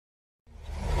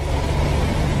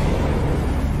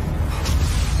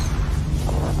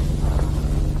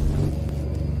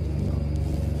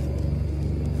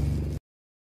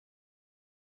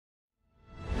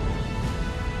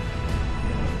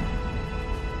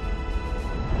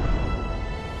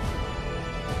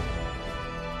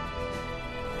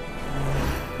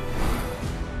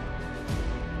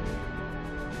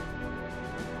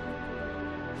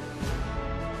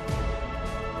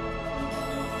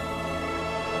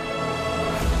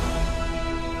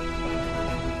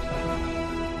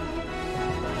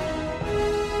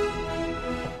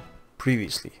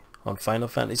Previously on Final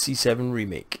Fantasy VII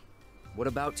Remake. What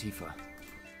about Tifa?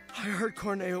 I heard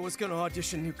Corneo was gonna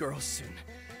audition new girls soon.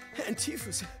 And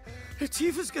Tifa's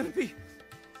gonna be...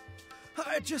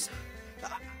 I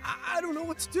don't know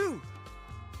what to do.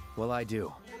 Well, I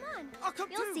do. Come on, I'll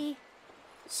come you'll too. see.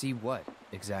 See what,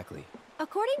 exactly?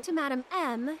 According to Madam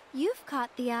M, you've caught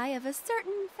the eye of a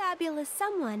certain fabulous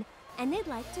someone, and they'd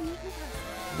like to meet with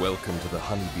her. Welcome to the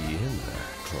Honeybee Inn,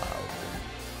 Cloud.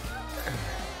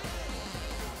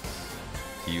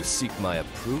 You seek my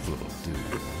approval, do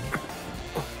you?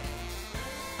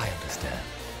 I understand.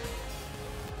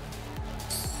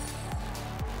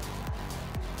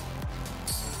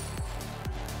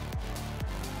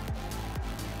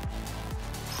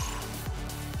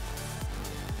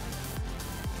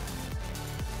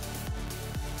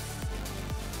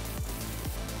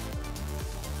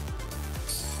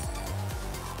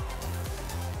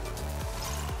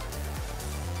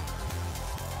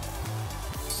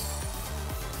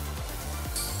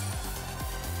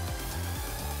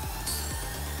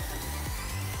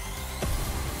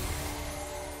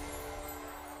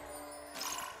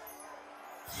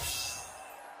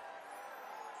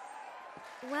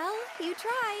 Well, you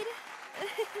tried.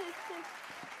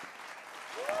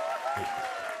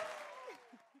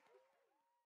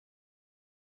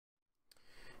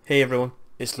 Hey everyone,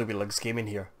 it's Loopylugs Gaming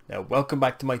here. Now welcome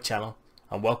back to my channel,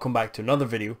 and welcome back to another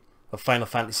video of Final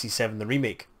Fantasy VII the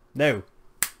Remake. Now,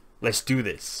 let's do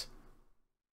this.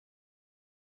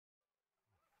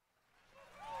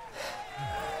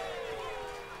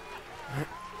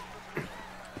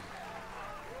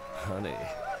 Honey,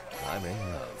 I'm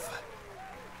in love.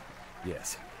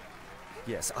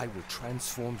 Yes, I will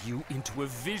transform you into a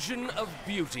vision of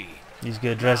beauty. He's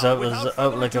gonna dress up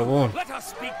like a woman. Let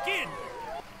us begin!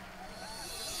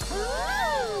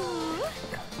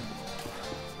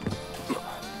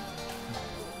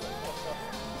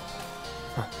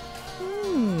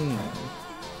 Ooh.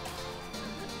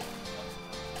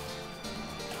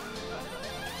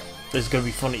 It's gonna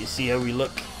be funny to see how we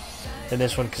look in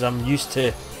this one, because I'm used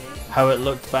to how it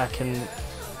looked back in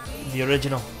the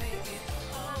original.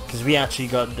 Because we actually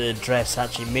got the dress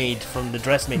made from the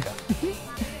dressmaker.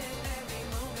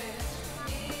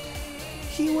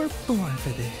 You were born for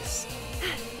this.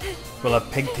 We'll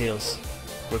have pigtails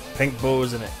with pink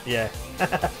bows in it, yeah.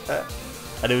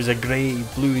 And it was a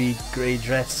bluey grey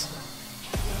dress.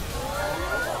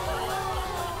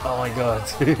 Oh my god.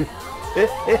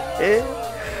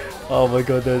 Oh my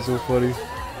god, that's so funny.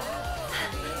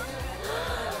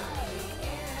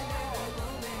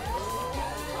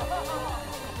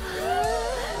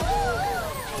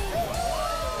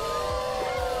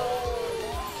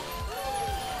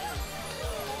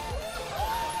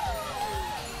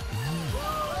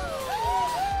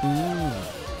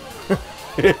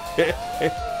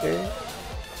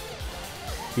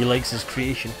 He likes his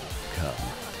creation. Come.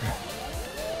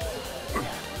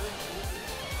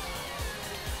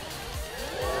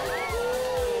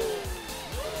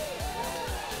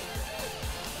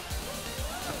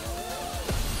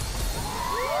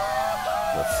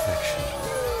 Perfection.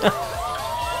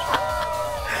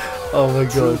 Oh my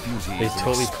god, beauty they is an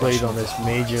totally played on expression this of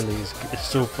the majorly. It's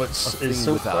so A thing it's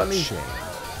so without funny. shame,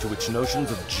 to which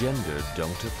notions of gender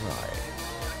don't apply.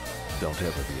 Don't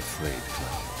ever be afraid,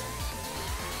 Cloud.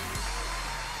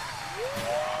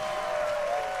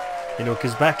 You know,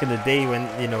 because back in the day when,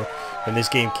 you know, when this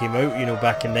game came out, you know,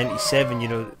 back in '97, you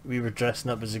know, we were dressing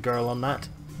up as a girl on that.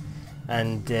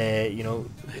 And, you know,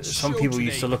 some people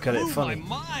used to look at it funny.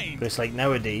 But it's like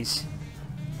nowadays,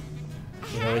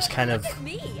 you know, it's kind of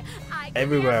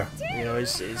everywhere. You know,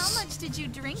 it's How much did you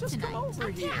drink tonight?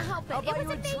 I can't help it. It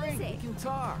was amazing.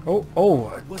 Oh,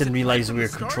 I didn't realize we were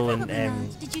controlling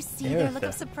Did you see yeah, their look there.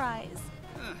 of surprise?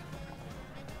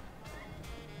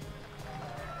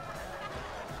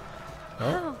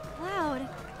 Oh, Cloud.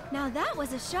 Now that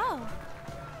was a show.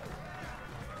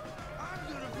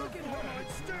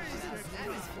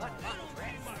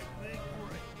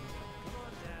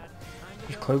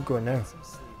 Where's Cloud going now?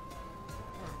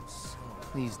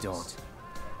 Please don't.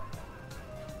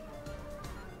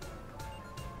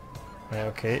 Right,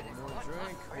 okay.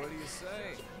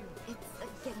 It's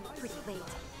getting pretty late.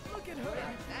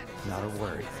 Not a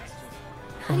word.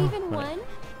 Not even one?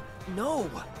 No!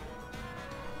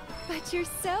 But you're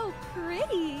so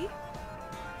pretty.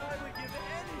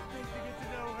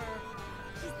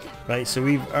 Right, so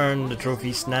we've earned the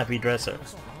trophy Snappy Dresser.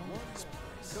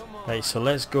 Right, so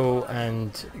let's go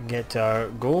and get our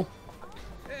goal.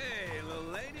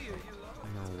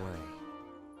 No way.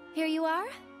 Here you are.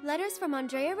 Letters from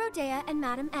Andrea Rodea and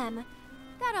Madam M.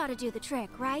 That ought to do the trick,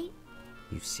 right?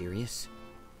 You serious?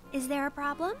 Is there a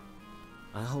problem?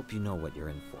 I hope you know what you're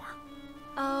in for.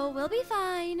 Oh, we'll be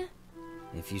fine.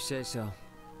 If you say so.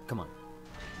 Come on.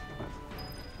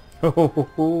 Ho ho ho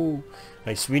ho!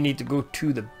 Right, so we need to go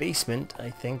to the basement. I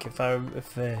think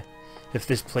if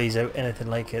this plays out anything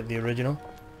like the original.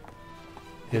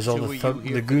 Here's all the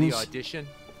the goons. Audition,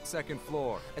 second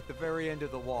floor, at the very end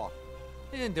of the wall.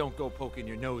 And don't go poking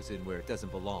your nose in where it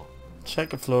doesn't belong.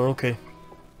 Second floor, okay.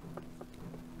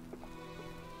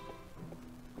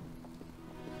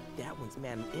 That one's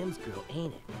Madam M's girl,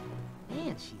 ain't it?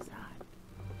 Man, she's hot.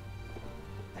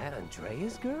 That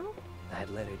Andrea's girl? I'd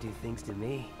let her do things to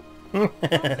me.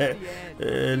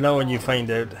 Now when you find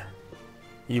out,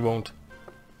 you won't.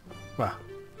 Well,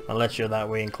 unless you're that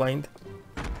way inclined.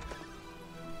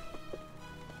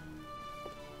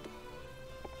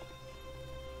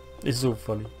 It's so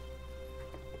funny.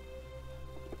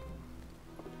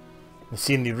 You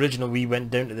see, in the original, we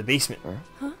went down to the basement.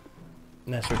 Huh?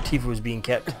 And that's where Tifa was being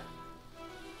kept.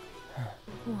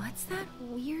 What's that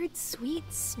weird,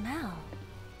 sweet smell?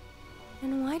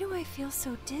 And why do I feel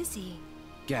so dizzy?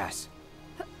 Gas.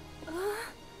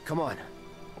 Come on.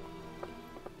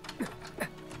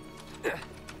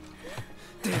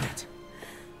 Damn it.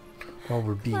 Oh,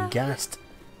 we're being gassed.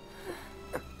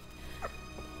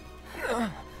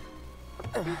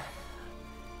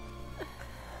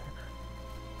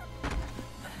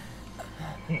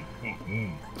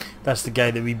 That's the guy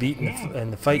that we beat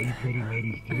in the fight. Pretty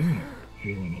ladies too.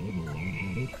 Feeling a little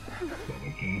lightheaded, but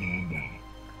we can't have that.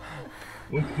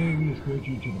 Let's say we escort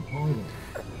you to the parlor,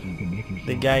 so you can make yourself.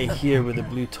 The guy here with the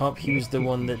blue top, he was the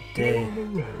one that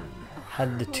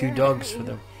had the two dogs for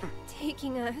them.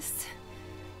 Taking us.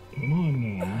 Come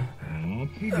on now,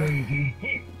 Oopsie Daisy.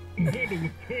 Hey, headed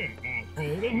with care,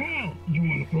 asshole. The hell? You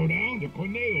want to throw down? The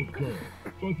Corneo's girl.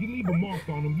 So if you leave a mark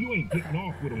on him, you ain't getting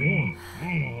off with a warrant.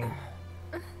 I know.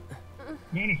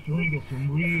 Managed to wrangle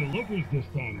some real lookers this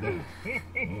time, though.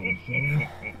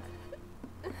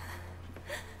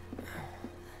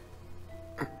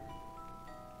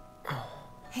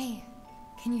 Hey,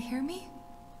 can you hear me?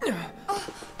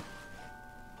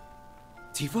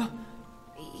 Tifa?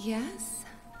 Yes?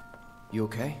 You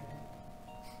okay?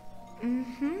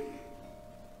 Mm-hmm.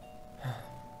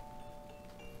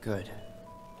 Good.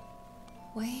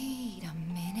 Wait a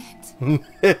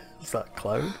minute. Is that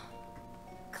Cloud?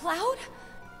 Cloud?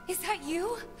 Is that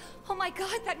you? Oh my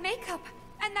god, that makeup!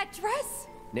 And that dress!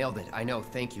 Nailed it, I know,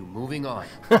 thank you. Moving on.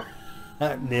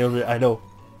 Nailed it, I know.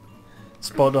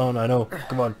 Spot on, I know.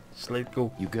 Come on, just let it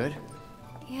go. You good?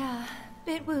 Yeah,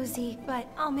 bit woozy, but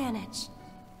I'll manage.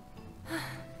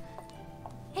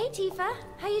 Hey Tifa,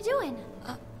 how you doing?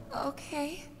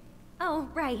 Okay. Oh,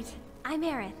 right. I'm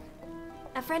Aerith.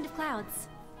 A friend of Cloud's.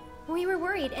 We were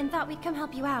worried and thought we'd come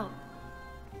help you out.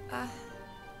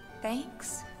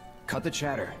 Thanks? Cut the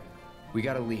chatter. We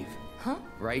gotta leave. Huh?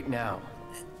 Right now.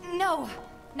 No!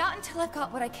 Not until I've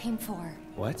got what I came for.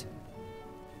 What?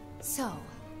 So,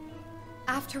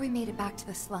 after we made it back to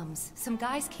the slums, some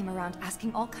guys came around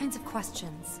asking all kinds of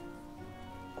questions.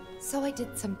 So I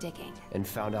did some digging. And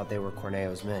found out they were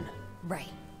Corneo's men.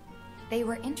 Right. They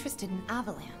were interested in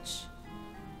Avalanche.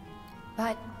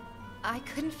 But I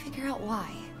couldn't figure out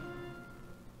why.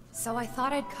 So I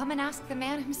thought I'd come and ask the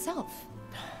man himself.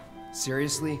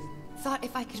 Seriously? Thought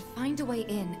if I could find a way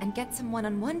in and get some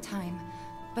one-on-one time,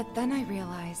 but then I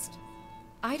realized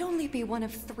I'd only be one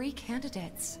of 3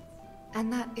 candidates.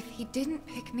 And that if he didn't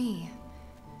pick me,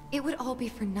 it would all be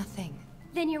for nothing.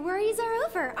 Then your worries are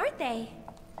over, aren't they?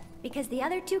 Because the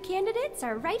other 2 candidates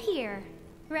are right here,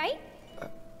 right?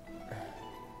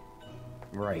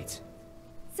 Right.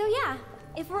 So yeah,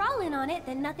 if we're all in on it,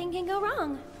 then nothing can go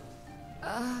wrong.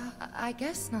 I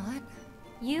guess not.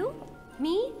 You?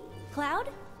 Me? Cloud?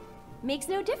 Makes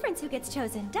no difference who gets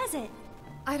chosen, does it?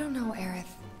 I don't know,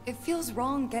 Aerith. It feels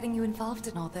wrong getting you involved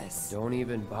in all this. Don't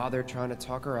even bother trying to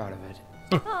talk her out of it.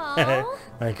 Aww,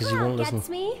 right, 'cause you won't listen. Gets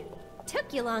me.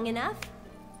 Took you long enough.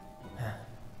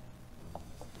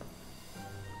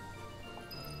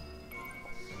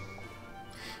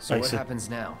 So what happens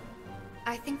now?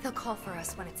 I think they'll call for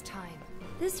us when it's time.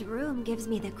 This room gives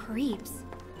me the creeps.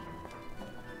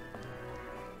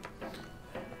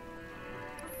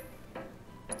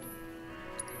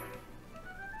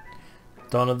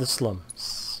 Dawn of the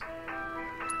Slums.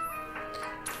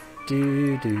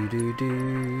 Do do do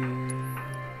do.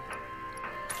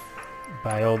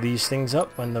 Buy all these things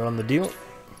up when they're on the deal.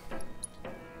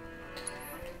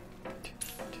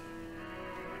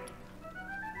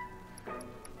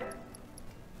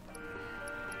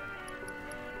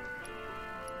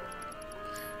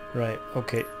 Right,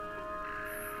 okay.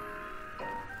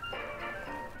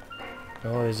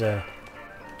 Oh, there's a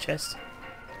chest.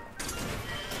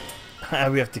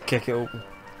 We have to kick it open.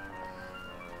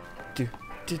 Do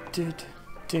do do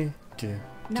do do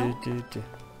do do do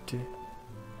do.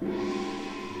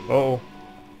 Uh-oh.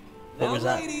 What was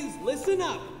that? Now, ladies, listen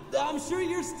up. I'm sure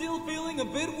you're still feeling a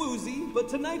bit woozy, but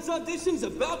tonight's audition's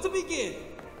about to begin.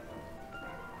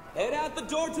 Head out the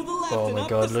door to the left and up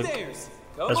the stairs.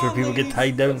 Come That's where on, people ladies. get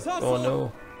tied down. Let's hustle. Oh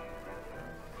no.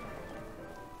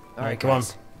 Alright, come on.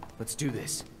 Let's do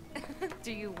this.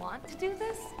 Do you want to do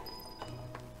this?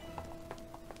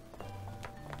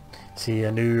 See,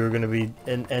 I knew we were gonna be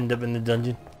end up in the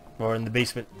dungeon or in the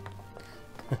basement.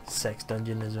 Sex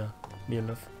dungeon as well. Near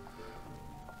enough.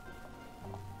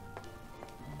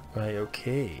 Right.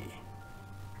 Okay.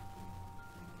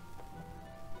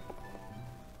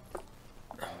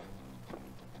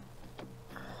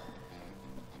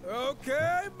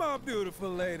 Okay, my beautiful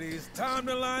ladies, time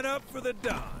to line up for the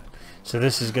dawn. So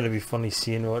this is going to be funny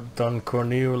seeing what Don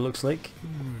Corneo looks like.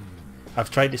 I've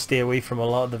tried to stay away from a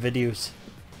lot of the videos.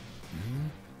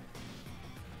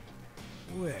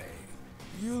 Wait,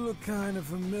 you look kind of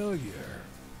familiar.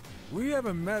 We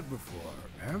haven't met before,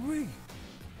 have we?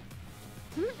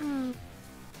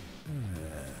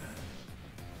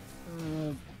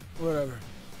 Whatever.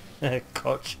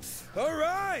 Coach. All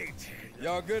right,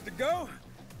 y'all good to go?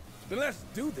 Then let's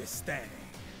do this thing.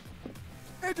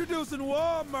 Introducing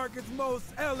Wall Market's most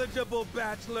eligible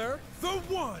bachelor, the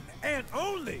one and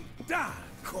only Don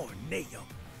Corneo.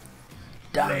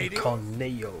 Don Ladies?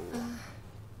 Corneo.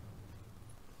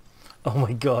 Oh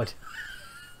my god.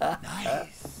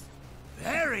 Nice.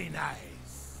 Very nice.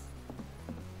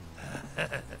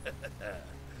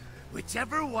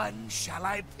 Whichever one shall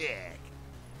I pick?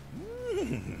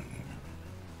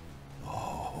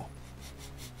 Oh.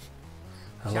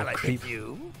 Hello, Shall I creep. pick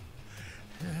you?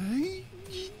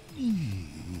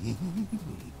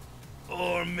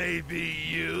 Or maybe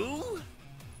you?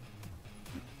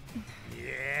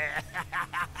 Yeah.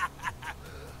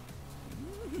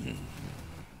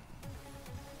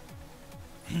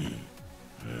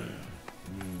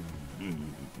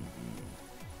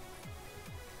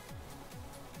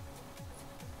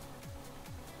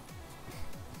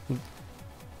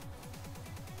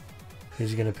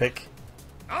 Who's he gonna pick?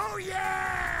 Oh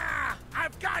yeah!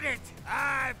 I've got it!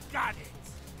 I've got it!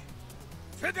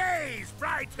 Today's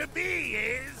bride to be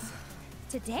is...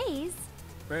 Today's?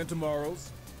 And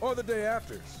tomorrow's, or the day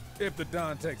after's, if the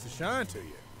Don takes a shine to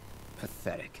you.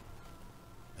 Pathetic.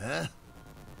 Huh?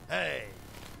 Hey,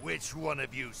 which one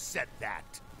of you said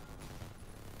that?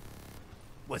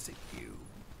 Was it you?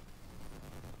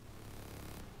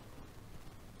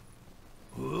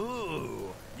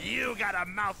 Ooh, you got a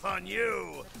mouth on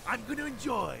you. I'm gonna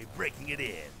enjoy breaking it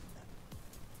in.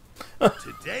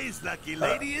 Today's lucky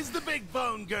lady is the big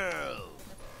bone girl.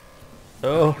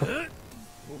 Oh.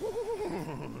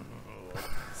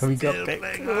 We Still got picked.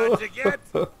 playing hard to get?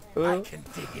 I can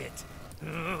dig it.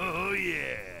 Oh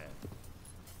yeah.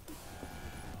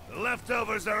 The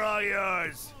leftovers are all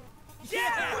yours.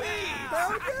 Yeah!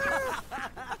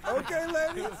 Okay,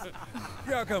 ladies.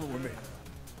 Y'all coming with me.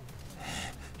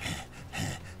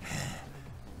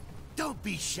 Don't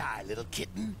be shy, little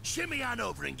kitten. Shimmy on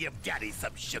over and give Daddy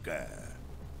some sugar.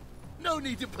 No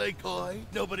need to play coy.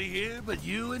 Nobody here but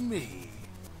you and me.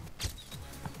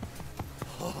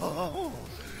 Oh,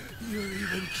 you're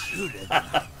even cuter than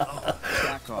I thought.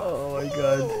 Back off. Oh my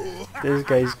god. This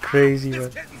guy's crazy, man.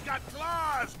 This kitten's got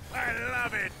claws. I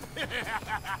love it.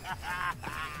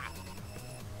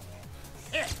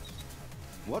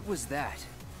 What was that?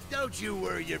 Don't you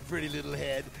worry your pretty little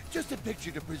head. Just a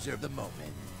picture to preserve the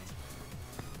moment.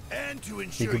 And to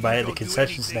ensure You could buy it at the don't do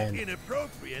concession anything stand.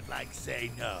 inappropriate like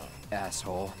say no.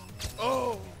 Asshole.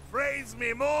 Oh, praise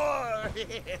me more.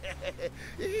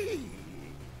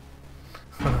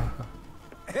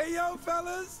 Hey, yo,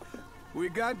 fellas. We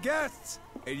got guests,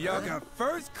 and y'all got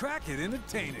first crack at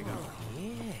entertaining them.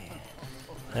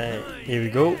 Hey, here we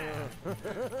go.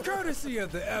 Courtesy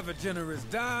of the ever-generous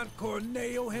Don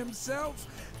Corneo himself.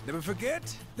 Never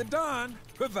forget, the Don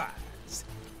provides.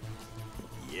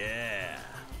 Yeah.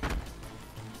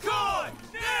 Corneo!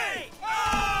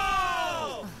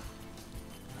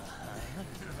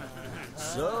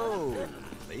 So,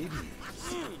 ladies,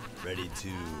 ready to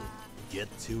get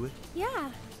to it?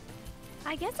 Yeah.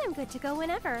 I guess I'm good to go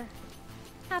whenever.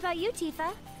 How about you,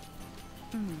 Tifa?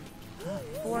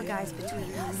 4 guys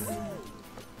between us.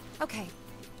 Okay,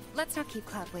 let's not keep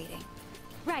Cloud waiting.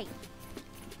 Right.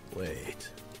 Wait.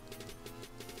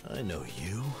 I know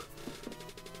you.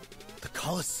 The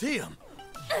Colosseum.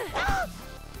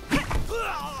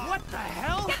 What the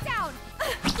hell? Get down!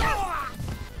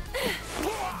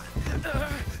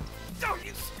 Oh,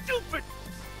 you stupid!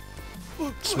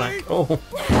 Smack. Oh.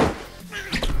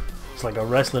 It's like a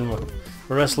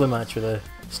wrestling match with a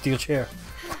steel chair.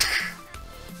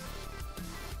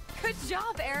 Good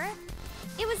job, Eric.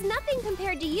 It was nothing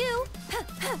compared to you.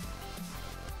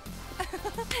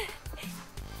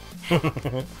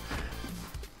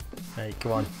 Hey,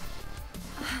 come on.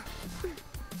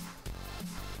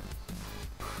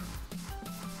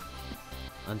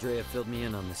 Andrea filled me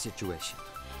in on the situation.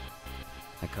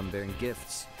 I come bearing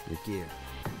gifts with gear.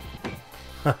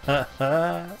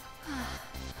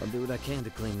 I'll do what I can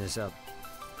to clean this up.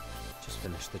 Just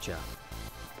finish the job.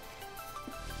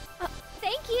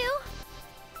 Thank you.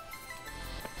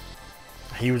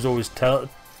 He was always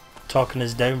talking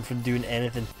us down from doing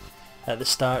anything at the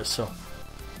start, so.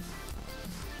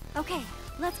 Okay,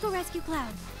 let's go rescue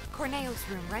Cloud. Corneo's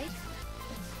room, right?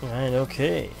 Right,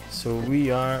 okay. So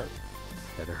we are...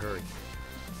 Better hurry.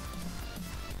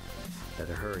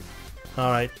 Better hurry.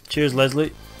 Alright, cheers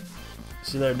Leslie.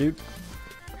 See you later, dude.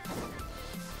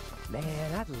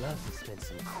 Man, I'd love to spend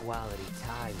some quality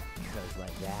time with girls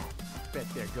like that. Bet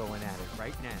they're going at it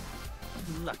right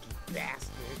now. Lucky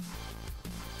bastard.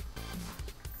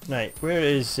 Right, where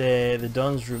is the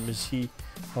Don's room? Is he...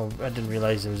 Oh, I didn't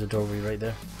realize there was a doorway right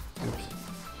there. Oops.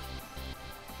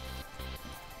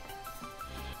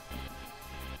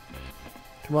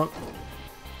 Come on.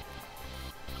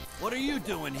 What are you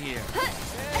doing here?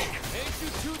 Hey, ain't you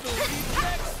two the lead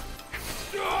next?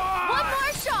 One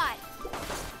more shot.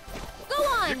 Go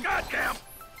on. You goddamn.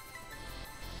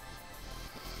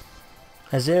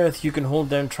 As Aerith, you can hold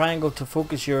down triangle to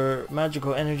focus your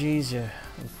magical energies. You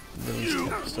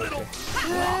little...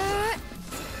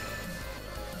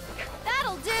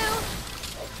 That'll do.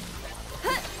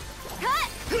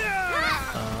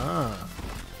 Ah.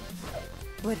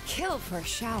 Would kill for a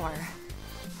shower.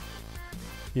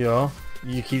 Yeah,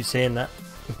 you keep saying that.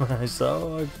 I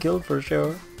saw I killed for a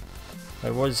shower. I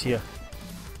was here.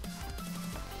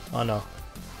 Oh no.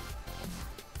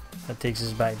 That takes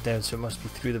us back down, so it must be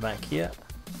through the back here.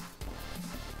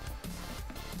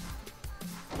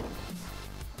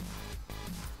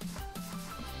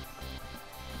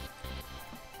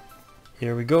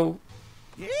 Here we go.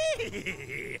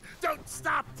 Don't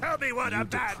stop! Tell me what a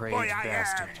bad boy I am!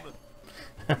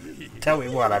 Tell me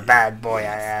what a bad boy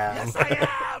I am. Yes, I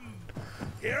am!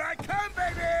 Here I come,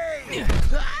 baby!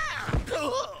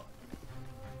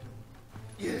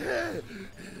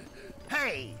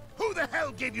 Hey, who the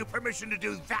hell gave you permission to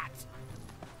do that?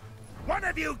 One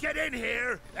of you get in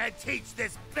here and teach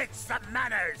this bitch some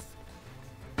manners!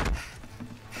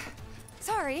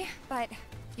 Sorry, but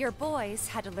your boys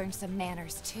had to learn some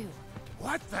manners too.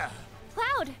 What the?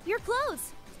 Cloud, your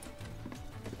clothes.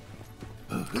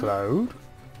 Cloud?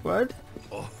 What?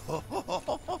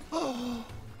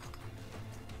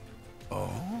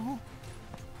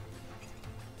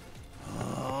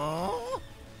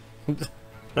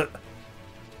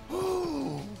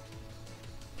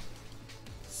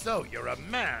 So you're a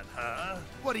man, huh?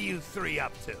 What are you three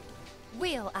up to?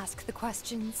 We'll ask the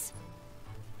questions.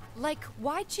 Like,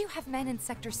 why'd you have men in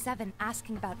Sector 7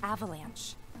 asking about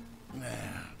Avalanche?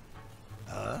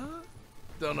 Huh?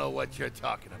 Don't know what you're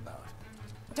talking about.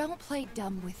 Don't play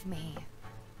dumb with me.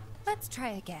 Let's try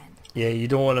again. Yeah, you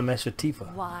don't want to mess with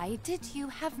Tifa. Why did you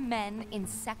have men in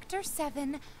Sector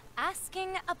 7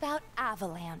 asking about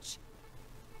Avalanche?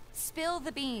 Spill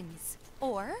the beans,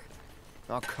 or...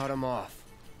 I'll cut him off.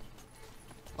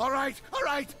 All right,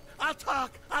 I'll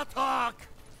talk.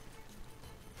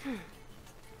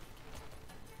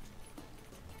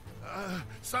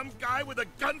 Some guy with a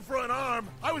gun for an arm.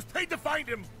 I was paid to find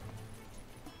him.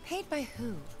 Paid by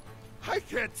who? I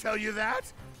can't tell you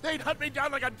that. They'd hunt me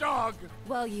down like a dog.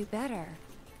 Well, you better.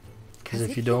 Because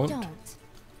if you don't...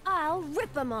 I'll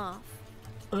rip him off.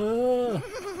 So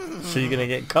you're gonna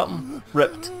get cut and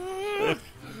ripped.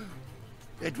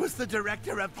 It was the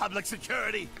director of public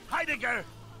security, Heidegger.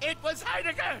 It was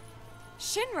Heidegger.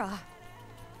 Shinra.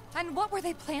 And what were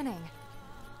they planning?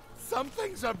 Some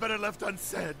things are better left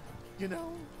unsaid, you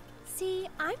know? See,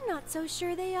 I'm not so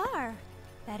sure they are.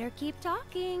 Better keep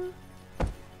talking.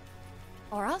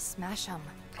 Or I'll smash them.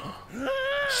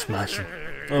 Smash him.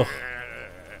 Oh.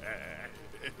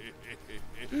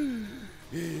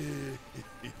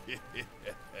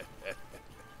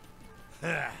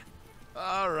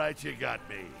 All right, you got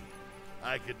me.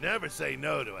 I could never say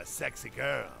no to a sexy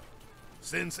girl.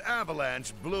 Since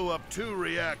Avalanche blew up 2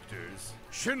 reactors,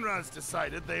 Shinra's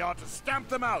decided they ought to stamp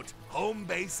them out, home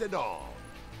base and all.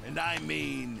 And I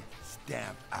mean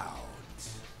stamp out.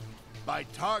 By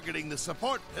targeting the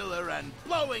support pillar and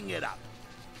blowing it up.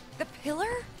 The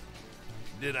pillar?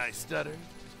 Did I stutter?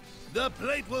 The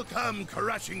plate will come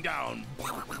crashing down.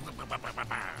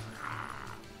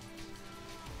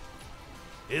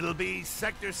 It'll be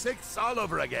Sector 6 all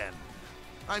over again.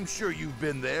 I'm sure you've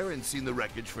been there and seen the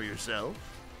wreckage for yourself,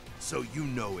 so you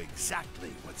know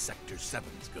exactly what Sector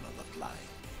 7's gonna look like.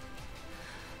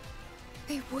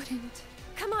 They wouldn't.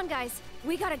 Come on, guys.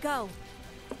 We gotta go.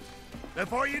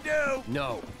 Before you do...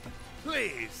 No.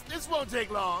 Please, this won't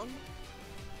take long.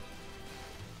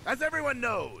 As everyone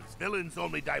knows, villains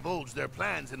only divulge their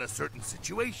plans in a certain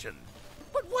situation.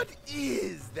 But what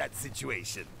is that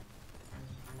situation?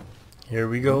 Here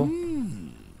we go.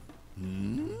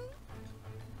 When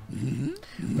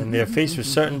they are faced with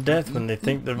certain death, when they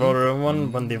think they've already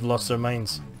won, when they've lost their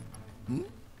minds.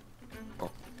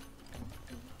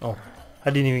 Oh, I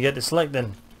didn't even get to select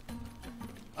then.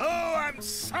 Oh, I'm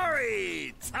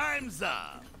sorry! Time's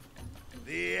up!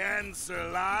 The answer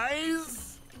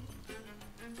lies...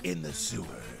 in the sewers.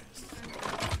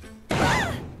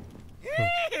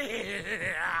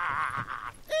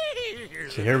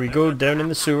 So here we go, down in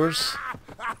the sewers.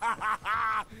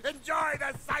 Enjoy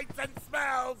the sights and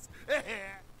smells!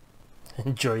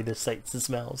 Enjoy the sights and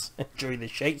smells. Enjoy the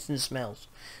shites and smells.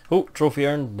 Oh, trophy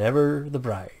earned, never the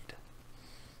bride.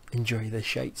 Enjoy the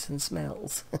shites and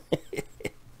smells.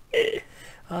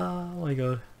 Oh my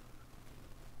god.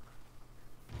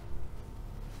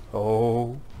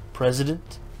 Oh,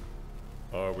 President?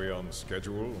 Are we on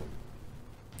schedule?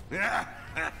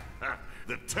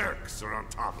 The Turks are on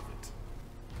top of it.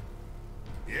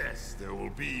 Yes, there will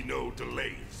be no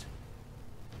delays.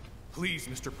 Please,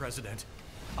 Mr. President,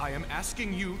 I am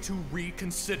asking you to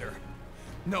reconsider.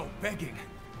 No, begging.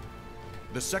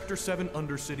 The Sector 7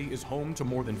 Undercity is home to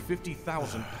more than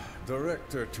 50,000...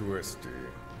 Director Tuesti.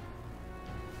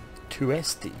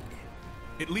 Tuesti?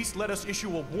 At least let us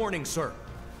issue a warning, sir.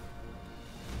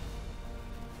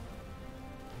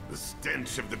 The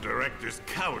stench of the director's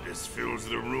cowardice fills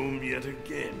the room yet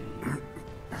again.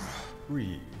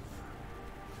 Breathe.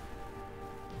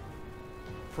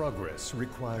 Progress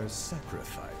requires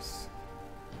sacrifice.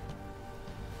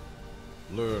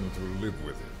 Learn to live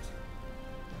with it.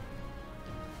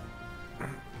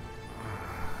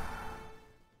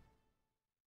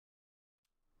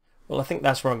 Well, I think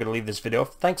that's where I'm going to leave this video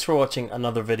off. Thanks for watching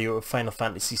another video of Final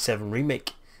Fantasy VII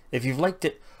Remake. If you've liked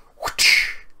it,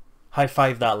 high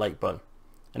five that like button.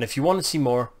 And if you want to see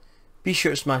more, be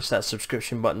sure to smash that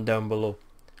subscription button down below.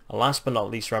 And last but not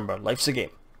least, remember, life's a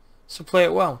game, so play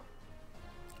it well.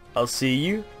 I'll see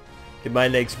you in my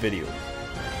next video.